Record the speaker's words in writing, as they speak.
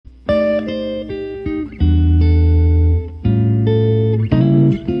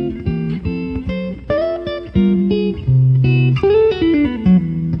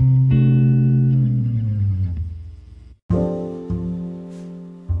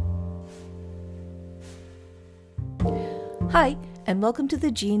Hi, and welcome to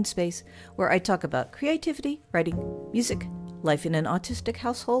the Gene Space, where I talk about creativity, writing, music, life in an autistic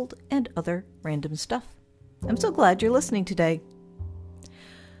household, and other random stuff. I'm so glad you're listening today.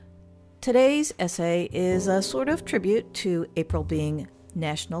 Today's essay is a sort of tribute to April being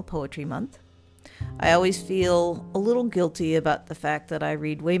National Poetry Month. I always feel a little guilty about the fact that I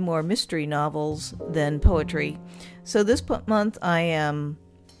read way more mystery novels than poetry. So this month I am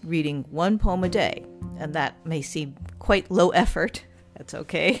reading one poem a day, and that may seem quite low effort. That's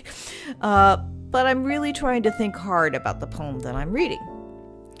okay. But I'm really trying to think hard about the poem that I'm reading.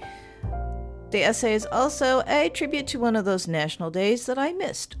 The essay is also a tribute to one of those national days that I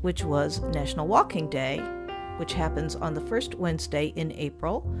missed, which was National Walking Day, which happens on the first Wednesday in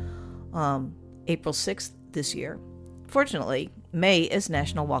April, April 6th this year. Fortunately, May is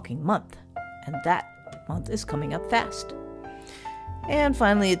National Walking Month, and that month is coming up fast. And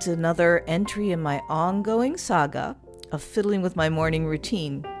finally, it's another entry in my ongoing saga of fiddling with my morning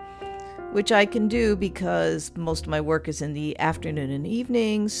routine, which I can do because most of my work is in the afternoon and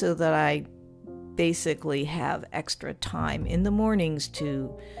evening, so that I basically have extra time in the mornings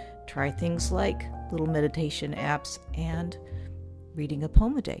to try things like little meditation apps and reading a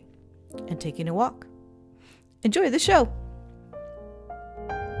poem a day and taking a walk. Enjoy the show!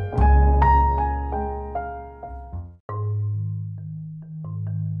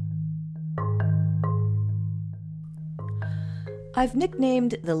 I've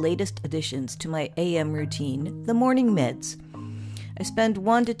nicknamed the latest additions to my AM routine the morning meds. I spend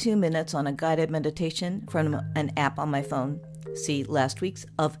 1 to 2 minutes on a guided meditation from an app on my phone. See last week's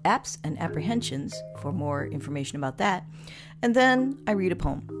Of Apps and Apprehensions for more information about that. And then I read a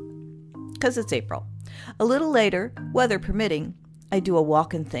poem. Because it's April. A little later, weather permitting, I do a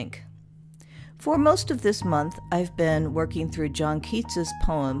walk and think. For most of this month, I've been working through John Keats's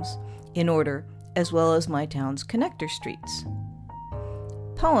poems in order, as well as my town's connector streets.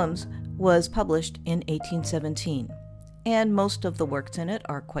 Poems was published in 1817, and most of the works in it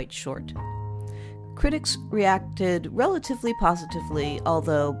are quite short. Critics reacted relatively positively,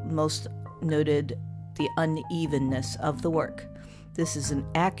 although most noted the unevenness of the work. This is an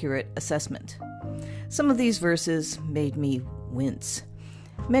accurate assessment. Some of these verses made me wince.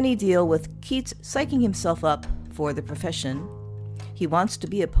 Many deal with Keats psyching himself up for the profession. He wants to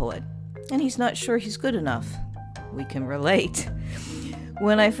be a poet, and he's not sure he's good enough. We can relate.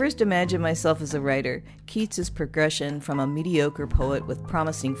 When I first imagined myself as a writer, Keats's progression from a mediocre poet with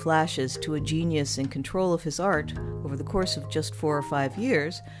promising flashes to a genius in control of his art over the course of just 4 or 5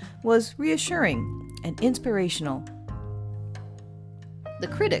 years was reassuring and inspirational. The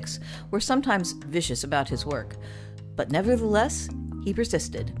critics were sometimes vicious about his work, but nevertheless, he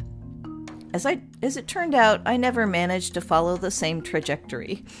persisted. As it turned out, I never managed to follow the same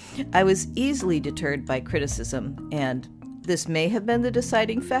trajectory. I was easily deterred by criticism, and this may have been the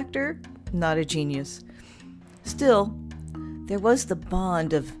deciding factor, not a genius. Still, there was the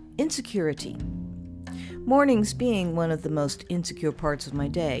bond of insecurity. Mornings being one of the most insecure parts of my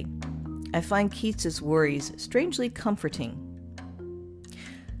day, I find Keats's worries strangely comforting.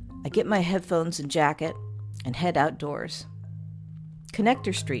 I get my headphones and jacket and head outdoors.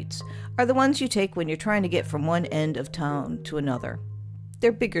 Connector streets are the ones you take when you're trying to get from one end of town to another.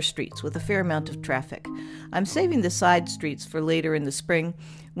 They're bigger streets with a fair amount of traffic. I'm saving the side streets for later in the spring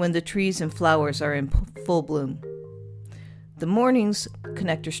when the trees and flowers are in full bloom. The morning's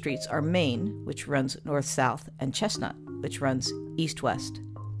connector streets are Main, which runs north-south, and Chestnut, which runs east-west.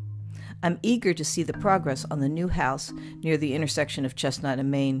 I'm eager to see the progress on the new house near the intersection of Chestnut and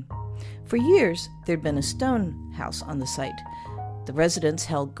Main. For years, there'd been a stone house on the site. The residents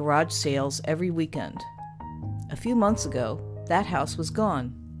held garage sales every weekend. A few months ago, that house was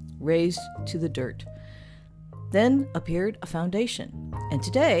gone, razed to the dirt. Then appeared a foundation, and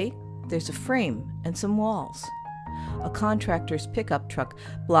today there's a frame and some walls. A contractor's pickup truck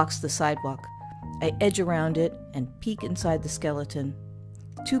blocks the sidewalk. I edge around it and peek inside the skeleton.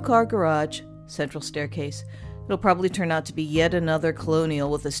 2-car garage, central staircase. It'll probably turn out to be yet another colonial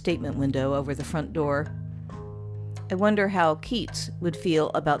with a statement window over the front door. I wonder how Keats would feel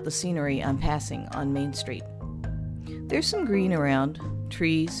about the scenery I'm passing on Main Street. There's some green around,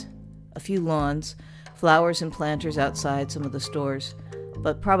 trees, a few lawns, flowers and planters outside some of the stores,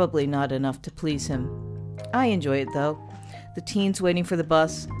 but probably not enough to please him. I enjoy it though. The teens waiting for the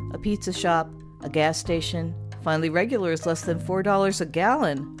bus, a pizza shop, a gas station. Finally, regular is less than $4 a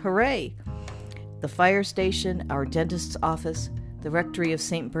gallon. Hooray! The fire station, our dentist's office, the rectory of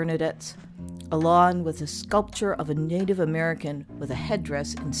St. Bernadette's, a lawn with a sculpture of a Native American with a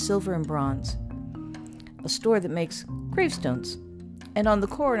headdress in silver and bronze, a store that makes gravestones, and on the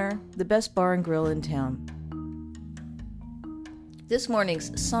corner, the best bar and grill in town. This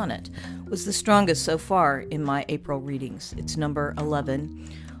morning's sonnet was the strongest so far in my April readings. It's number 11,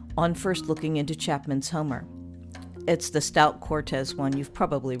 on first looking into Chapman's Homer. It's the stout Cortez one, you've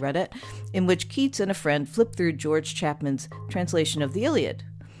probably read it, in which Keats and a friend flip through George Chapman's translation of the Iliad,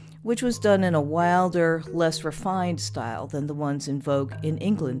 which was done in a wilder, less refined style than the ones in vogue in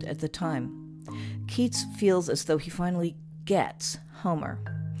England at the time. Keats feels as though he finally gets Homer.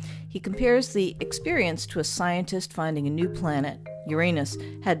 He compares the experience to a scientist finding a new planet, Uranus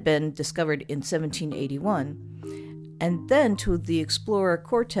had been discovered in 1781, and then to the explorer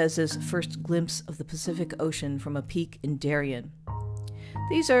Cortez's first glimpse of the Pacific Ocean from a peak in Darien.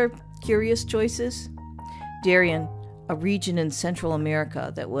 These are curious choices. Darien, a region in Central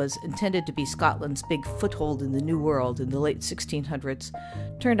America that was intended to be Scotland's big foothold in the New World in the late 1600s,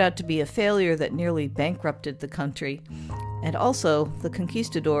 turned out to be a failure that nearly bankrupted the country, and also the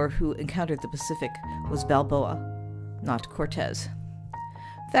conquistador who encountered the Pacific was Balboa, not Cortez.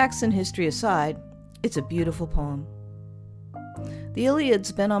 Facts and history aside, it's a beautiful poem. The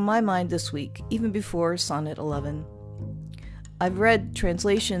Iliad's been on my mind this week, even before Sonnet 11. I've read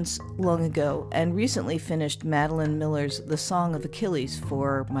translations long ago and recently finished Madeline Miller's The Song of Achilles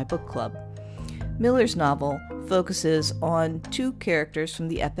for my book club. Miller's novel focuses on two characters from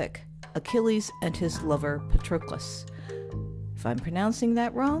the epic, Achilles and his lover Patroclus. If I'm pronouncing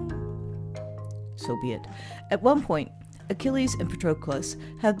that wrong, so be it. At one point, Achilles and Patroclus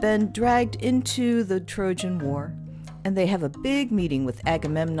have been dragged into the Trojan War, and they have a big meeting with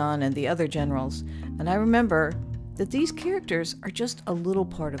Agamemnon and the other generals, and I remember that these characters are just a little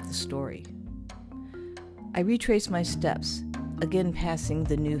part of the story. I retrace my steps, again passing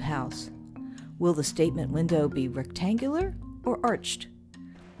the new house. Will the statement window be rectangular or arched?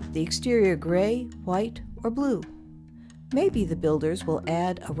 The exterior gray, white, or blue? Maybe the builders will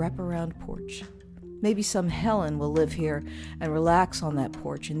add a wraparound porch. Maybe some Helen will live here and relax on that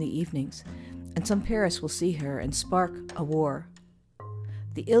porch in the evenings, and some Paris will see her and spark a war.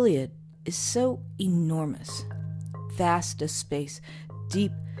 The Iliad is so enormous, vast as space,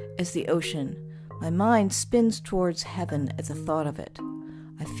 deep as the ocean. My mind spins towards heaven at the thought of it.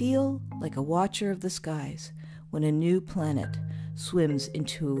 I feel like a watcher of the skies when a new planet swims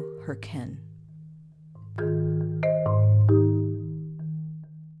into her ken.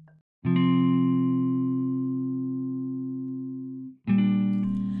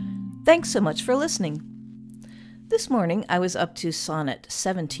 Thanks so much for listening. This morning I was up to Sonnet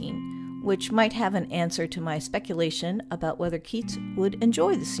 17, which might have an answer to my speculation about whether Keats would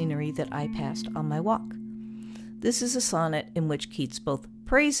enjoy the scenery that I passed on my walk. This is a sonnet in which Keats both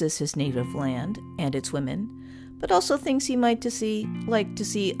praises his native land and its women, but also thinks he might like to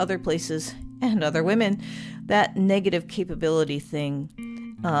see other places and other women. That negative capability thing.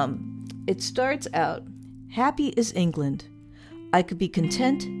 It starts out, "Happy is England. I could be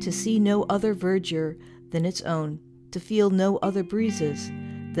content to see no other verdure than its own, to feel no other breezes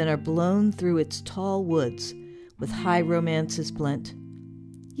than are blown through its tall woods, with high romances blent.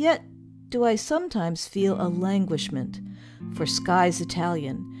 Yet do I sometimes feel a languishment for skies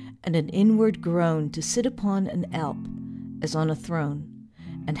Italian, and an inward groan to sit upon an Alp, as on a throne,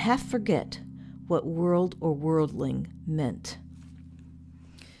 and half forget what world or worldling meant."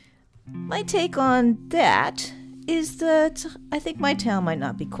 My take on that is that I think my town might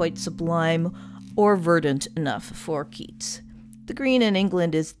not be quite sublime or verdant enough for Keats. The green in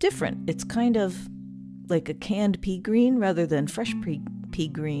England is different. It's kind of like a canned pea green rather than fresh pea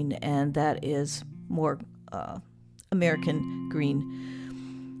green, and that is more American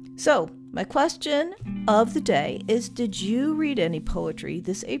green. So, my question of the day is, did you read any poetry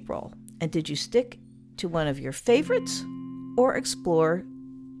this April? And did you stick to one of your favorites or explore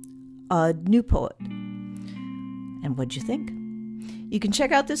a new poet? And what'd you think? You can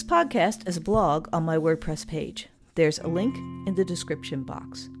check out this podcast as a blog on my WordPress page. There's a link in the description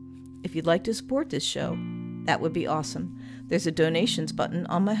box. If you'd like to support this show, that would be awesome. There's a donations button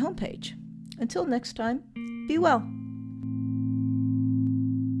on my homepage. Until next time, be well.